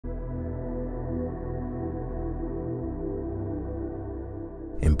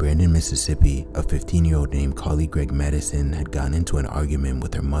Brandon, Mississippi, a 15-year-old named Carly Gregg Madison had gotten into an argument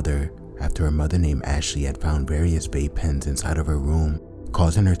with her mother after her mother named Ashley had found various vape pens inside of her room,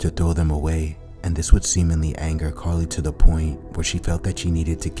 causing her to throw them away, and this would seemingly anger Carly to the point where she felt that she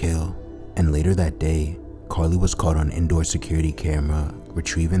needed to kill. And later that day, Carly was caught on indoor security camera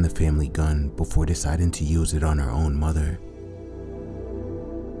retrieving the family gun before deciding to use it on her own mother.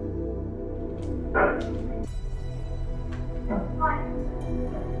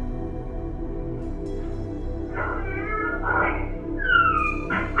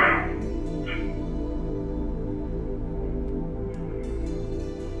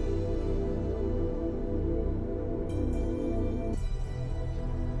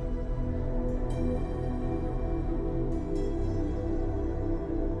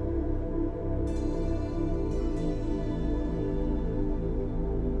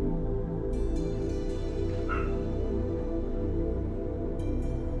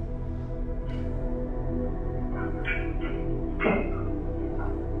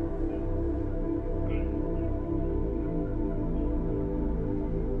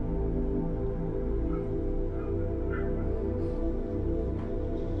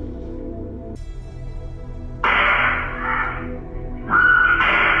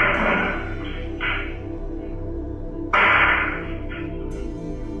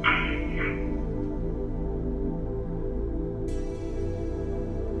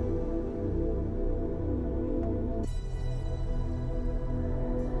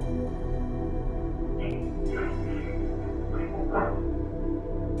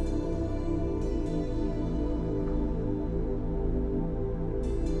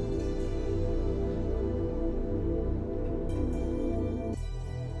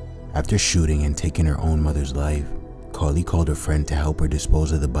 After shooting and taking her own mother's life, Carly called her friend to help her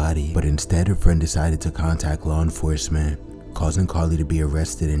dispose of the body, but instead her friend decided to contact law enforcement, causing Carly to be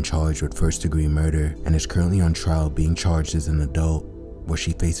arrested and charged with first-degree murder and is currently on trial being charged as an adult, where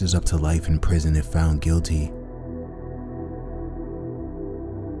she faces up to life in prison if found guilty.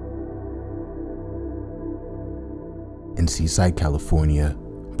 In Seaside, California,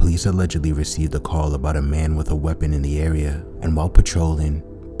 police allegedly received a call about a man with a weapon in the area, and while patrolling,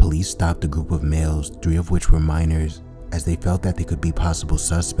 police stopped a group of males, 3 of which were minors, as they felt that they could be possible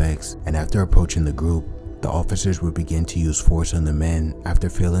suspects, and after approaching the group, the officers would begin to use force on the men after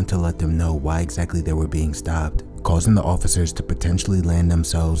failing to let them know why exactly they were being stopped, causing the officers to potentially land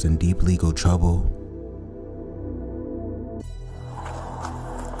themselves in deep legal trouble.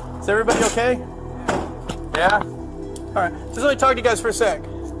 Is everybody okay? Yeah? Alright, just let me talk to you guys for a sec.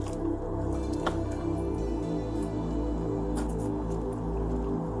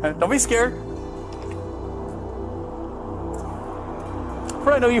 Don't be scared. Where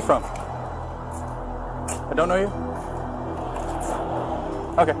do I know you from? I don't know you?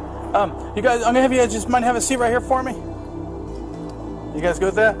 Okay. You guys, I'm gonna have you guys just mind have a seat right here for me? You guys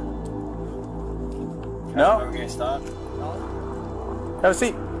good with that? No? Are we gonna stop? Have a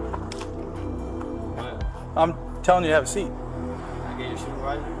seat. What? I'm telling you to have a seat. I get your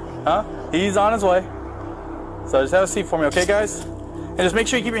supervisor? Huh? He's on his way. So just have a seat for me, okay, guys? And just make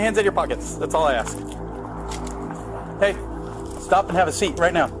sure you keep your hands in your pockets. That's all I ask. Hey, stop and have a seat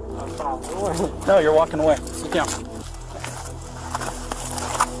right now. No, you're walking away. Sit down.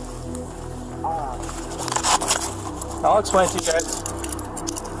 I'll explain it to you guys.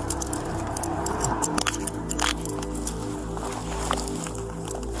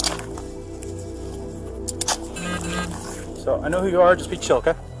 So, I know who you are. Just be chill,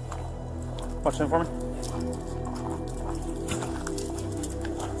 okay? Watch them for me.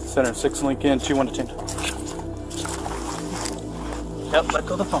 Center 6 link in 2 1 to 10. Yep, let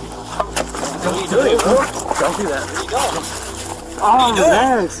go of the phone. Don't do it, bro. Don't do that. There you go. Oh,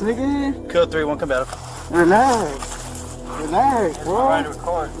 relax, nigga. Code 3 1 combative. Relax. Relax, bro. Trying to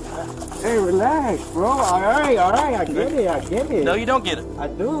record. Hey, relax, bro. Alright, I get it. No, you don't get it. I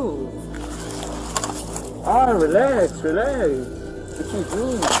do. Oh, relax. What you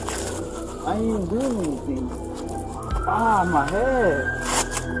doing? I ain't doing anything. Ah, my head.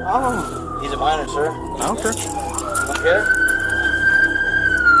 Oh. He's a minor, sir. I don't care. Don't care?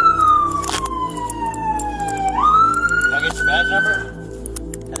 Can I get your badge number?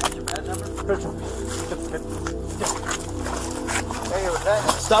 Can I get your badge number? Hey, relax.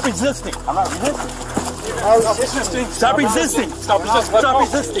 Stop resisting. I'm not resisting. Stop resisting. Stop resisting. Stop resisting. Stop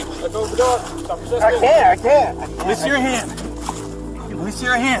resisting. Let go of the door. Stop resisting. I can't. Release your hand. Release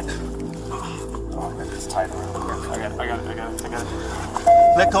your hand. Oh, it's tight. I got it.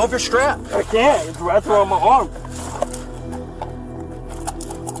 Let go of your strap. I can't. It's wrapped around my arm.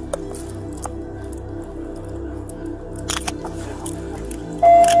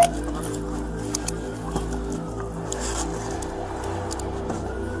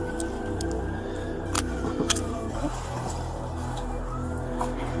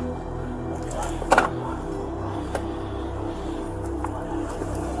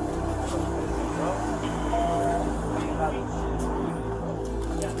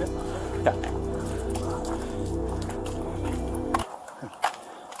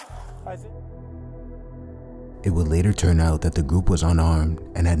 It would later turn out that the group was unarmed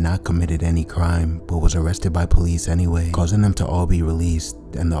and had not committed any crime, but was arrested by police anyway, causing them to all be released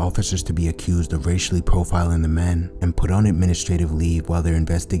and the officers to be accused of racially profiling the men and put on administrative leave while they're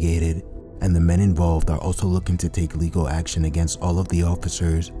investigated. And the men involved are also looking to take legal action against all of the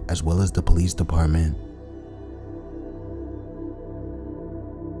officers as well as the police department.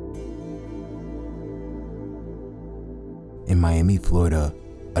 In Miami, Florida,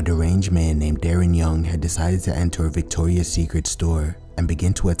 a deranged man named Darren Young had decided to enter a Victoria's Secret store and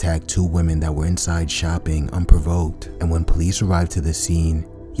begin to attack two women that were inside shopping unprovoked. And when police arrived to the scene,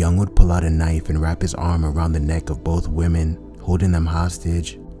 Young would pull out a knife and wrap his arm around the neck of both women, holding them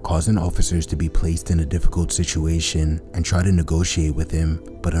hostage, causing officers to be placed in a difficult situation and try to negotiate with him,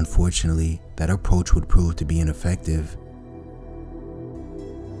 but unfortunately, that approach would prove to be ineffective.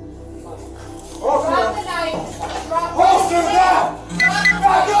 Drop the knife. Holster down!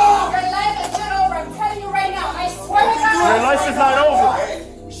 Back up! Your life is not over. I'm telling you right now. I swear to God. Your life is not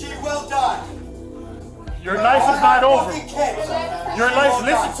over. She will die. Your life is not over. Your life,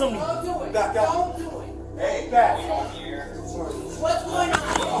 listen to me. Don't do it. Back up. Don't do it. Hey, back. What's going on?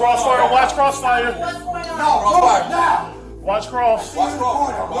 Crossfire, watch crossfire. What's going on? No, crossfire now! Watch cross. Watch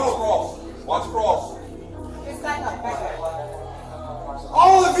cross. Watch cross. Watch cross. Just back up. Back up.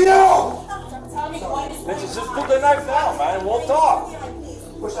 All of you! Tell me what is going on. Just put the knife down, man, and we'll talk.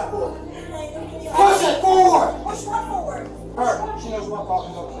 Push that forward. Push it forward! Push one forward. Her. She knows what I'm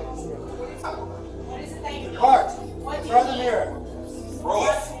talking about. What is it that you do? Heart. What do Try the you do? mirror.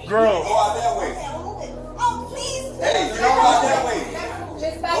 Girl. Go out that way. Oh, please. Hey, you don't go out that way.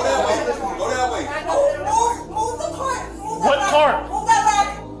 Just back Go that way. up. Go that way. Move the cart. Move that What rock. cart? Move that rock.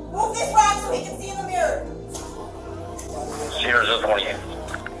 Move this rock so he can see in the mirror. Here's the 20.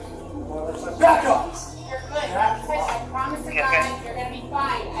 Back up! You're good. I promise to God, you're gonna be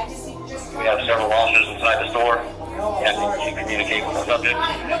fine. I just need just. We have several officers inside the store. You have to communicate with the subject.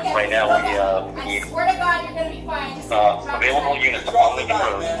 Right now, we I need swear to God, you're gonna be fine. Just available units on Lincoln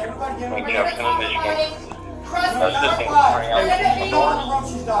Road. We have Michigan. Trust me. Assisting You're carrying out gonna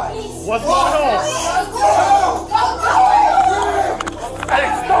be. She's died. What's going on? Don't do it. Hey,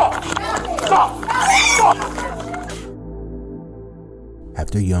 stop! Stop! Stop!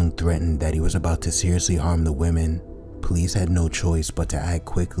 After Young threatened that he was about to seriously harm the women, police had no choice but to act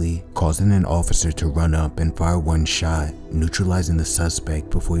quickly, causing an officer to run up and fire one shot, neutralizing the suspect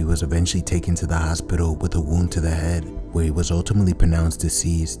before he was eventually taken to the hospital with a wound to the head, where he was ultimately pronounced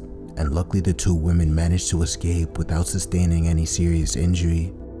deceased, and luckily the two women managed to escape without sustaining any serious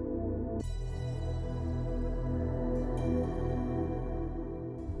injury.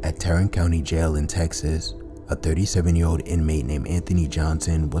 At Tarrant County Jail in Texas, a 37-year-old inmate named Anthony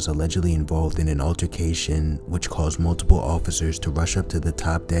Johnson was allegedly involved in an altercation which caused multiple officers to rush up to the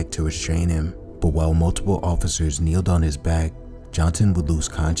top deck to restrain him. But while multiple officers kneeled on his back, Johnson would lose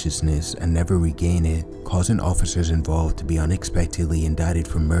consciousness and never regain it, causing officers involved to be unexpectedly indicted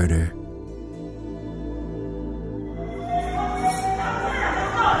for murder.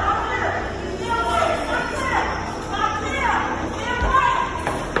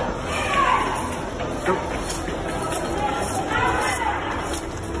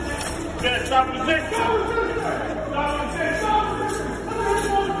 Stop the thing! Stop the thing!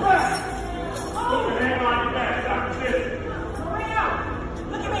 Put your hand on your back. Stop the thing.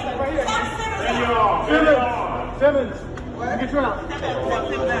 There you are. Simmons, get your out.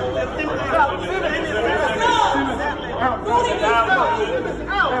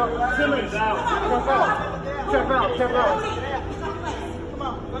 Simmons out. Step out.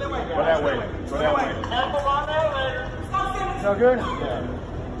 Go that way. Go that way. Y'all good?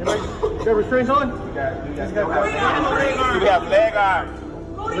 You got restraints on? We have leg irons.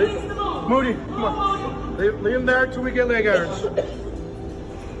 Moody, come on. Leave him there till we get leg irons.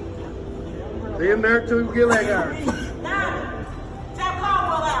 Leave him there till we get leg irons.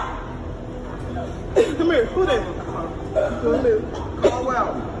 Come here, who there? Come here.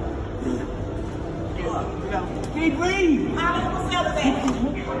 Caldwell. Keep leave. I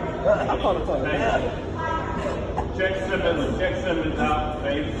call the phone. Check Simmons out,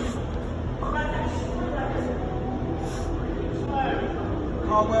 baby.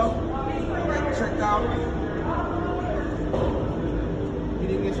 Caldwell, checked out. He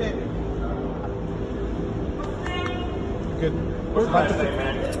didn't get checked. Good.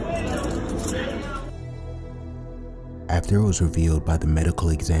 After it was revealed by the medical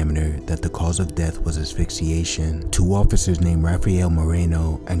examiner that the cause of death was asphyxiation, two officers named Rafael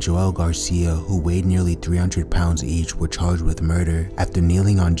Moreno and Joel Garcia, who weighed nearly 300 pounds each, were charged with murder after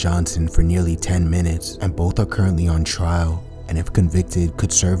kneeling on Johnson for nearly 10 minutes, and both are currently on trial and if convicted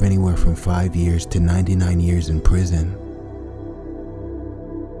could serve anywhere from 5 years to 99 years in prison.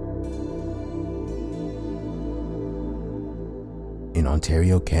 In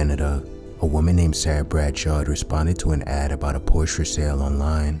Ontario, Canada, a woman named Sarah Bradshaw had responded to an ad about a Porsche for sale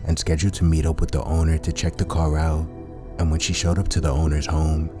online and scheduled to meet up with the owner to check the car out. And when she showed up to the owner's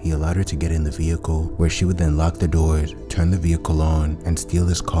home, he allowed her to get in the vehicle, where she would then lock the doors, turn the vehicle on, and steal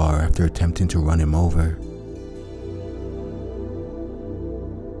his car after attempting to run him over.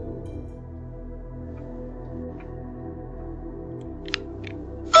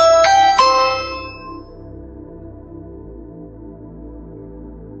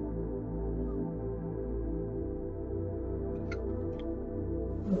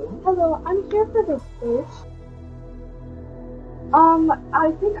 Hello, I'm here for this search.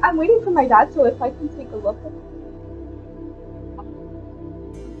 I think I'm waiting for my dad, so if I can take a look at it.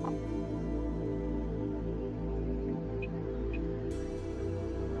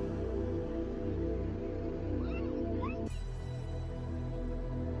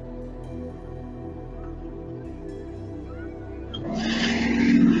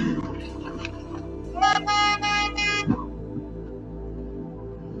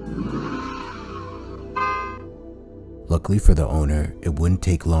 Luckily for the owner, it wouldn't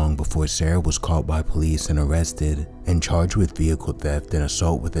take long before Sarah was caught by police and arrested and charged with vehicle theft and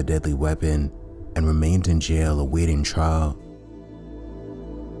assault with a deadly weapon, and remained in jail awaiting trial.